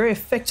 a very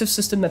effective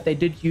system that they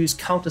did use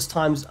countless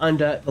times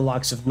under the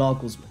likes of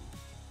Nagelsmann.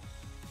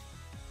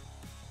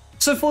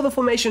 So for the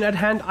formation at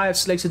hand, I have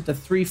selected the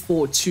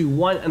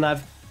 3-4-2-1 and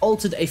I've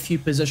altered a few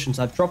positions.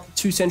 I've dropped the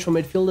two central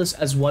midfielders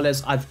as well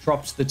as I've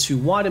dropped the two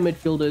wider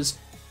midfielders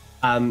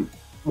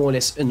more or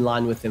less in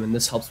line with them, and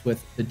this helps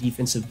with the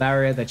defensive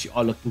barrier that you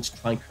are looking to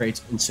try and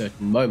create in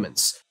certain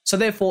moments. So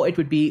therefore, it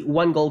would be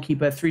one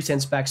goalkeeper, three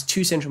centre backs,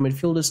 two central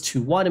midfielders,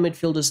 two wider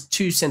midfielders,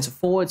 two centre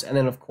forwards, and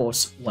then of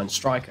course one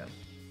striker.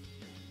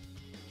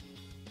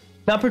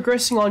 Now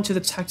progressing on to the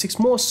tactics,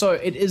 more so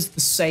it is the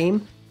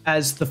same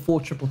as the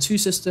 4-2-2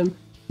 system.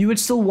 You would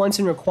still want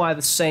and require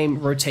the same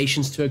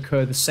rotations to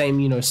occur, the same,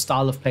 you know,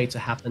 style of play to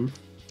happen.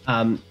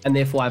 And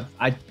therefore,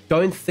 I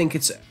don't think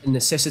it's a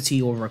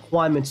necessity or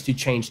requirement to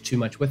change too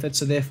much with it.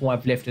 So therefore,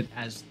 I've left it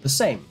as the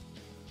same.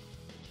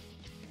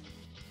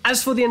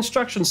 As for the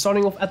instructions,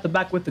 starting off at the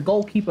back with the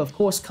goalkeeper, of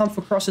course, come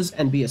for crosses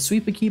and be a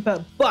sweeper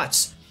keeper.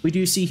 But we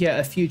do see here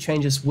a few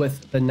changes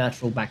with the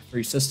natural back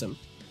three system.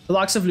 The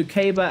likes of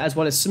Lukeba as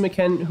well as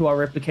Simiken, who are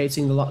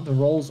replicating the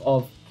roles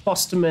of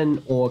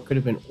Klosterman, or it could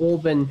have been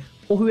Orban,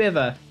 or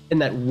whoever in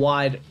that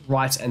wide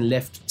right and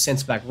left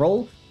centre-back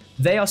role,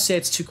 they are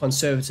set to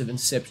conservative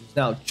interceptions.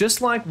 Now,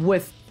 just like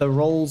with the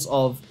roles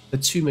of the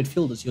two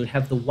midfielders, you'll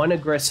have the one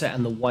aggressor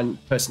and the one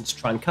person to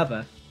try and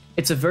cover.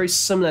 It's a very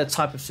similar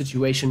type of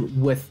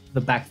situation with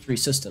the back three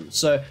system.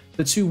 So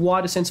the two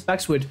wider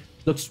centre-backs would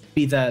look to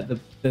be the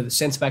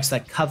centre-backs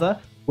that cover,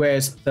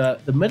 whereas the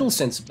middle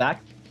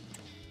centre-back,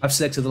 I've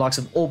selected the likes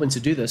of Orban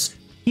to do this,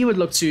 he would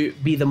look to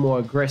be the more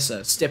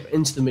aggressor, step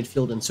into the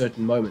midfield in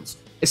certain moments,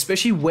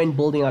 especially when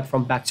building out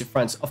from back to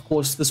front. Of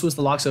course, this was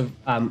the likes of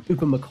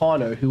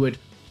Upamecano, who would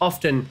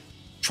often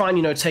try and,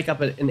 you know, take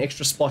up an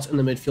extra spot in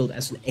the midfield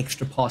as an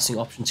extra passing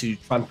option to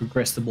try and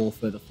progress the ball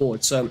further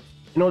forward. So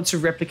in order to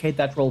replicate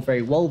that role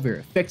very well, very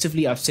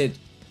effectively, I've said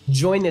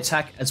join the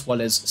attack as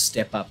well as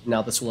step up.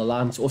 Now, this will allow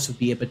him to also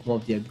be a bit more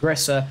of the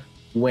aggressor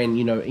when,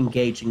 you know,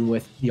 engaging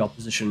with the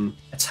opposition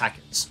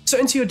attackers. So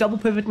into your double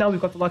pivot now,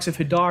 we've got the likes of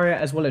Hidaria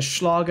as well as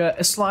Schlager,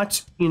 a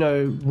slight, you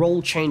know,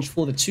 role change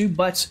for the two,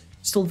 but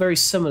still very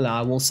similar,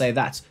 I will say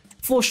that.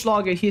 For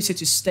Schlager, he's set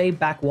to stay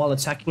back while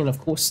attacking and of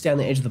course stay on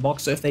the edge of the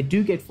box. So if they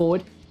do get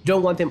forward, you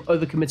don't want them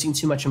overcommitting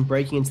too much and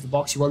breaking into the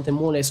box. You want them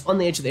more or less on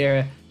the edge of the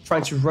area,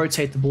 trying to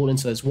rotate the ball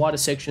into those wider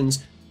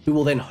sections, who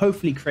will then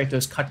hopefully create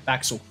those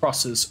cutbacks or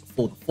crosses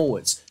for the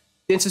forwards.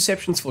 The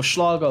interceptions for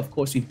Schlager, of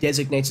course, we've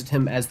designated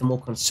him as the more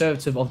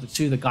conservative of the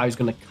two, the guy who's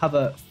going to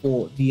cover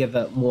for the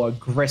other more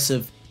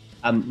aggressive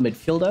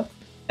midfielder,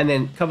 and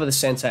then cover the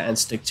center and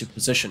stick to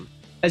position.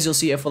 As you'll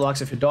see here for the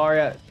likes of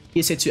Hidaria,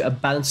 he's set to a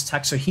balanced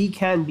attack, so he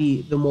can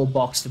be the more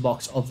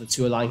box-to-box of the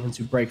two, allowing him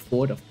to break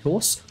forward, of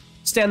course.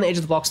 Stay on the edge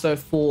of the box, though,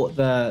 for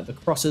the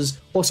crosses,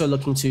 also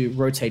looking to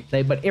rotate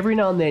play, but every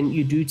now and then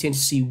you do tend to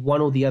see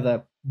one or the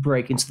other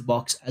break into the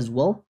box as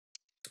well.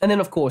 And then,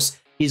 of course,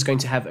 he's going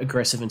to have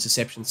aggressive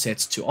interception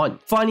sets to on.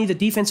 Finally, the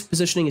defensive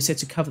positioning is set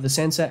to cover the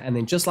center, and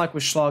then just like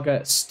with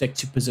Schlager, stick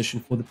to position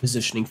for the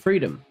positioning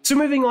freedom. So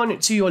moving on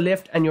to your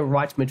left and your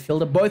right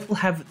midfielder, both will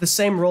have the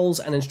same roles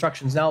and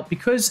instructions. Now,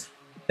 because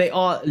they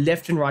are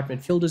left and right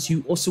midfielders,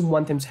 you also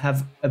want them to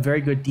have a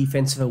very good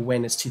defensive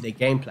awareness to their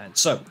game plan.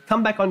 So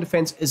comeback on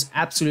defense is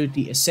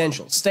absolutely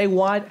essential. Stay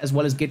wide as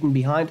well as getting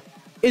behind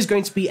is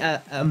going to be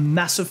a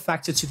massive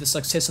factor to the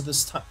success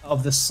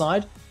of this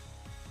side.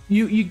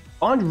 You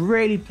aren't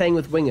really playing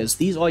with wingers.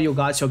 These are your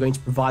guys who are going to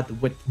provide the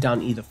width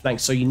down either flank.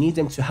 So you need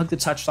them to hug the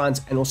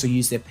touchlines and also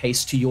use their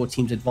pace to your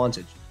team's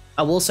advantage.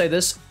 I will say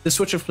this, the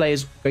switch of play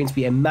is going to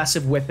be a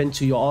massive weapon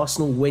to your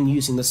arsenal when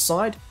using this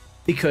side,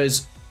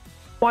 because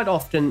quite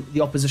often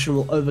the opposition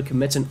will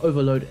overcommit and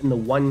overload in the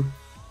one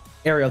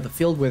area of the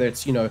field, whether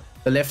it's, you know,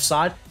 the left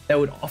side. That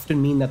would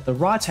often mean that the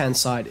right-hand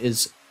side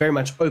is very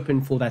much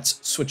open for that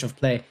switch of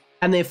play,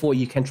 and therefore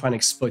you can try and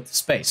exploit the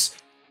space.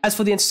 As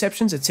for the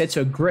interceptions, it's set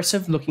to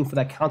aggressive, looking for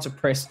that counter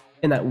press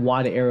in that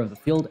wider area of the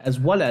field, as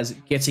well as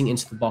getting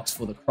into the box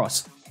for the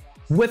cross.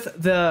 With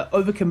the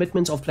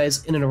overcommitment of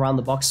players in and around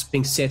the box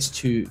being set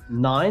to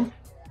 9,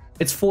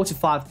 it's 4 to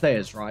 5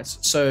 players, right?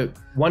 So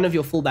one of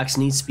your fullbacks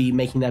needs to be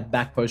making that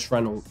back post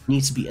run or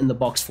needs to be in the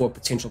box for a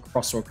potential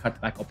cross or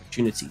cutback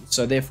opportunity.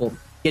 So therefore,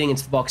 getting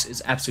into the box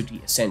is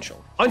absolutely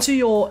essential. Onto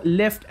your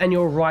left and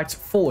your right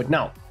forward.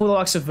 Now, for the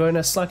likes of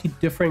Werner, slightly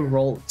differing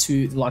role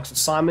to the likes of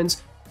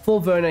Simons. For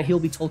Werner, he'll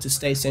be told to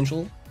stay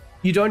central.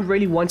 You don't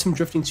really want him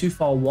drifting too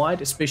far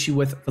wide, especially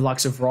with the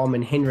likes of Rahm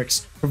and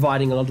Hendricks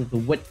providing a lot of the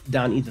width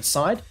down either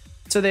side.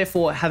 So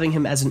therefore, having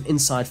him as an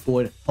inside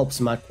forward helps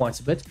him out quite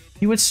a bit.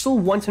 You would still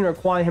want and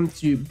require him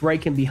to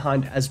break in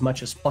behind as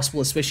much as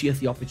possible, especially if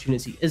the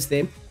opportunity is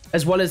there.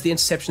 As well as the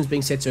interceptions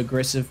being set to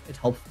aggressive, it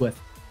helps with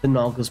the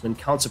Nagelsmann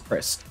counter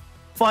press.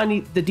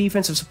 Finally, the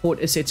defensive support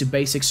is set to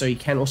basic, so you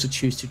can also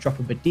choose to drop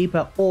a bit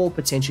deeper or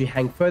potentially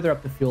hang further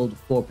up the field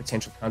for a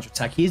potential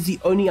counter-attack. He is the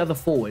only other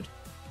forward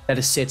that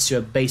is set to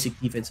a basic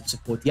defensive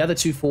support. The other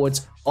two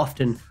forwards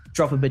often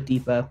drop a bit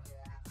deeper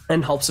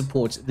and help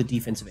support the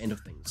defensive end of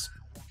things.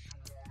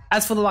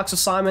 As for the likes of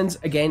Simons,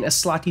 again, a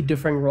slightly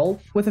differing role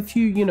with a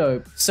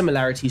few,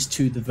 similarities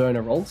to the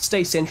Werner role.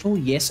 Stay central,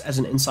 yes, as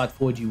an inside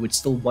forward, you would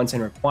still want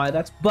and require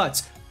that,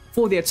 but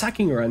for the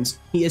attacking runs,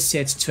 he is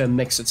set to a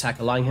mixed attack,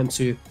 allowing him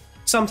to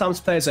sometimes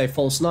play as a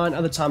false 9,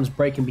 other times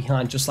break in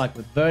behind, just like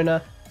with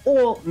Werner,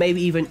 or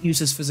maybe even use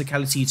his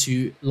physicality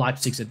to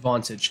Leipzig's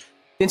advantage.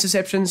 The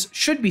interceptions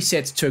should be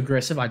set to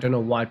aggressive. I don't know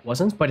why it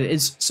wasn't, but it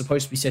is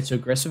supposed to be set to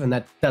aggressive, and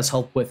that does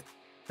help with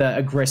the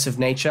aggressive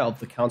nature of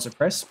the counter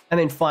press. And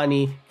then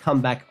finally,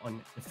 come back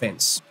on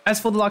defense. As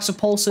for the likes of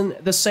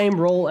Poulsen, the same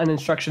role and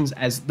instructions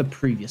as the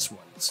previous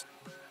ones.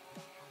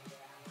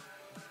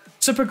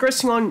 So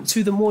progressing on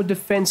to the more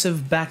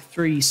defensive back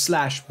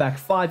 3/back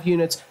 5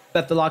 unit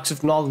that the likes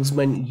of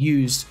Nagelsmann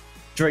used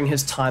during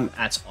his time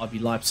at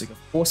RB Leipzig, of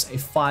course, a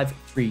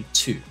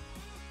 5-3-2.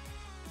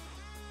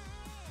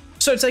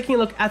 So taking a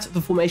look at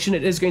the formation,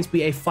 it is going to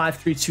be a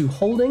 5-3-2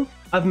 holding.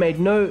 I've made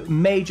no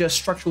major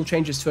structural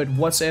changes to it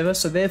whatsoever,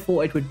 so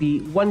therefore it would be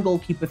 1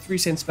 goalkeeper, 3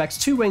 centre-backs,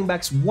 2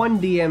 wing-backs, 1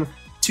 DM,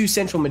 2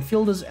 central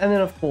midfielders, and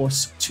then of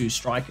course 2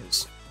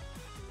 strikers.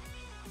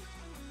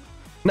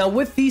 Now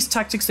with these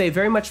tactics, they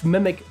very much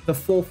mimic the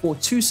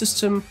 4-4-2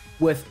 system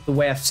with the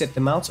way I've set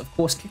them out. Of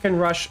course, kick and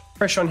rush,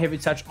 pressure on heavy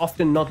touch,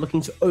 often not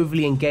looking to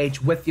overly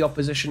engage with the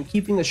opposition,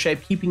 keeping the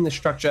shape, keeping the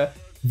structure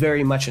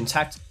very much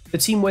intact. The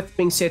team width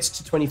being set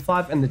to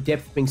 25 and the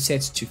depth being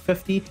set to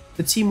 50.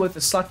 The team width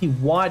is slightly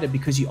wider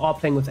because you are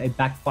playing with a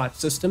back 5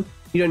 system.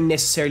 You don't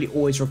necessarily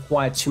always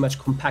require too much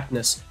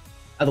compactness.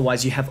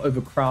 Otherwise, you have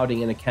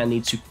overcrowding and it can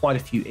lead to quite a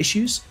few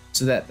issues.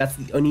 So that's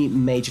the only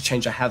major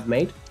change I have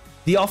made.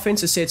 The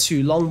offense is set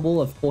to long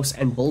ball, of course,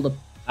 and build up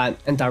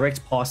and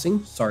direct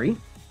passing.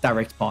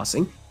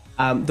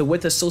 The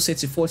width is still set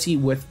to 40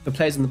 with the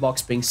players in the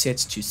box being set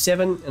to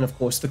 7. And of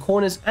course, the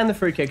corners and the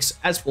free kicks,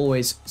 as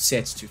always,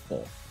 set to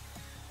 4.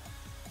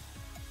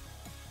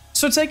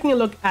 So taking a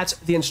look at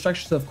the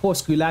instructions, of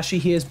course, Gulashi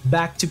here is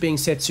back to being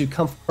set to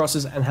comfort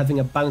crosses and having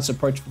a balanced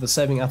approach for the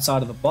saving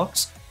outside of the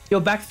box.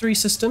 Your back 3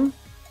 system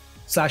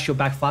 / your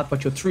back 5,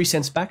 but your 3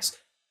 centre-backs,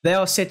 they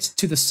are set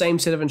to the same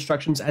set of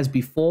instructions as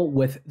before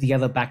with the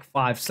other back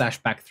 5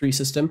 / back 3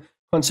 system.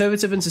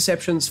 Conservative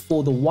interceptions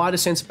for the wider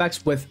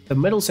centre-backs, with the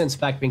middle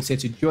centre-back being set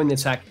to join the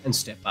attack and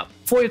step up.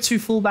 For your 2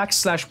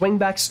 fullbacks /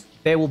 wing-backs,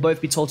 they will both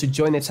be told to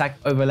join the attack,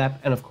 overlap,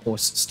 and of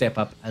course step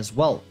up as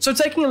well. So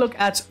taking a look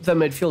at the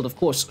midfield, of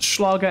course,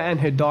 Schlager and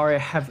Herdare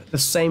have the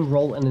same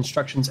role and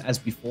instructions as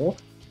before,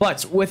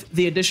 but with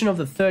the addition of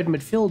the 3rd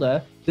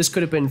midfielder, this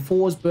could have been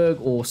Forsberg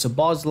or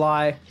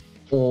Szoboszlai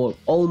or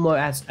Olmo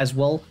as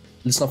well.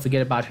 Let's not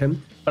forget about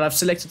him. But I've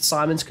selected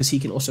Simons because he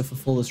can also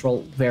fulfill this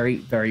role very,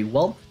 very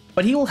well.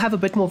 But he will have a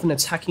bit more of an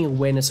attacking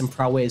awareness and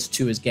prowess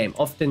to his game,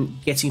 often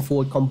getting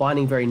forward,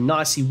 combining very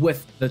nicely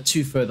with the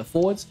 2 further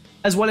forwards,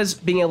 as well as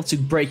being able to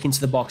break into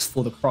the box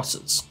for the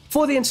crosses.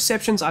 For the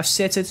interceptions, I've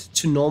set it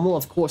to normal.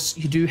 Of course,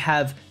 you do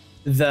have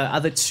the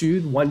other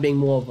 2, one being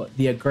more of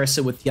the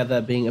aggressor with the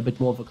other being a bit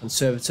more of a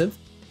conservative.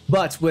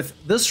 But with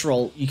this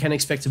role, you can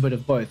expect a bit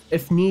of both.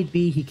 If need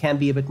be, he can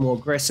be a bit more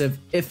aggressive.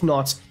 If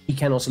not, he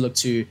can also look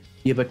to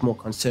be a bit more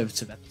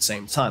conservative at the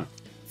same time.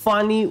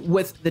 Finally,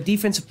 with the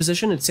defensive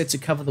position, it's set to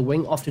cover the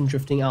wing, often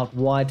drifting out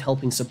wide,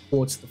 helping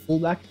support the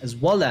fullback, as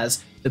well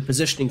as the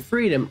positioning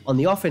freedom on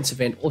the offensive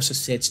end, also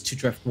set to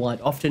drift wide,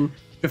 often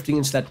drifting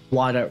into that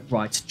wider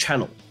right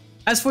channel.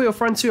 As for your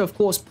front 2, of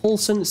course,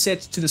 Poulsen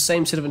set to the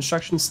same set of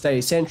instructions: stay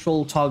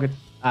central, target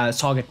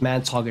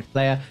man, target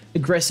player,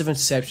 aggressive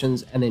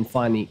interceptions, and then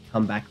finally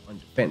come back on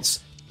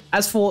defense.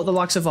 As for the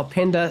likes of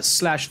Openda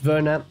 /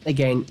 Werner,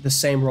 again, the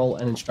same role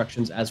and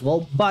instructions as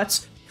well,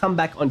 but come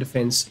back on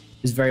defense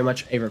is very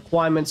much a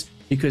requirement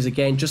because,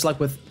 again, just like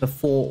with the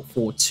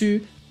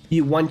 4-4-2,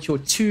 you want your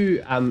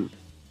 2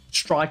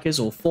 strikers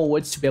or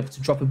forwards to be able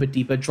to drop a bit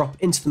deeper, drop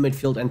into the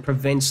midfield, and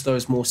prevent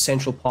those more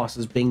central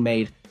passes being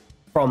made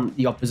from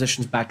the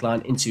opposition's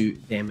backline into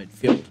their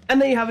midfield.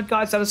 And there you have it,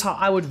 guys. That is how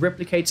I would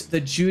replicate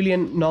the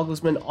Julian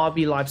Nagelsmann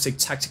RB Leipzig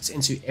tactics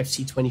into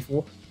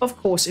FC24. Of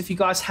course, if you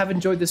guys have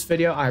enjoyed this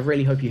video, I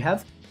really hope you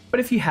have. But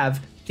if you have,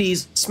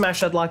 please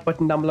smash that like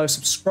button down below,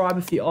 subscribe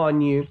if you are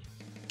new,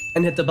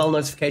 and hit the bell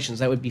notifications.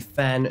 That would be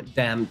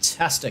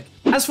fan-damn-tastic.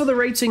 As for the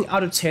rating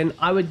out of 10,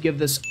 I would give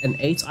this an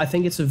 8. I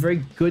think it's a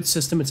very good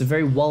system. It's a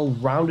very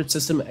well-rounded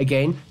system.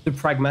 Again, the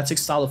pragmatic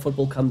style of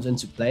football comes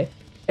into play.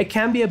 It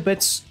can be a bit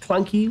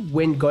clunky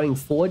when going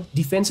forward,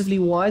 defensively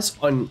wise,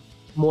 on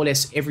more or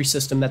less every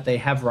system that they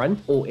have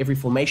run, or every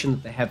formation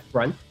that they have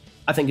run.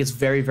 I think it's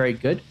very, very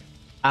good.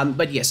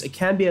 But yes, it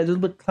can be a little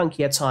bit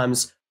clunky at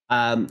times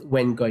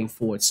when going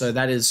forward. So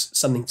that is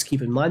something to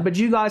keep in mind. But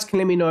you guys can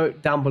let me know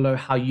down below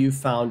how you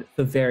found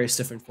the various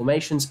different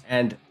formations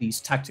and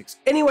these tactics.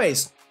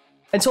 Anyways,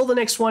 until the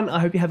next one, I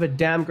hope you have a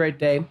damn great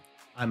day.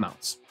 I'm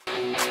out.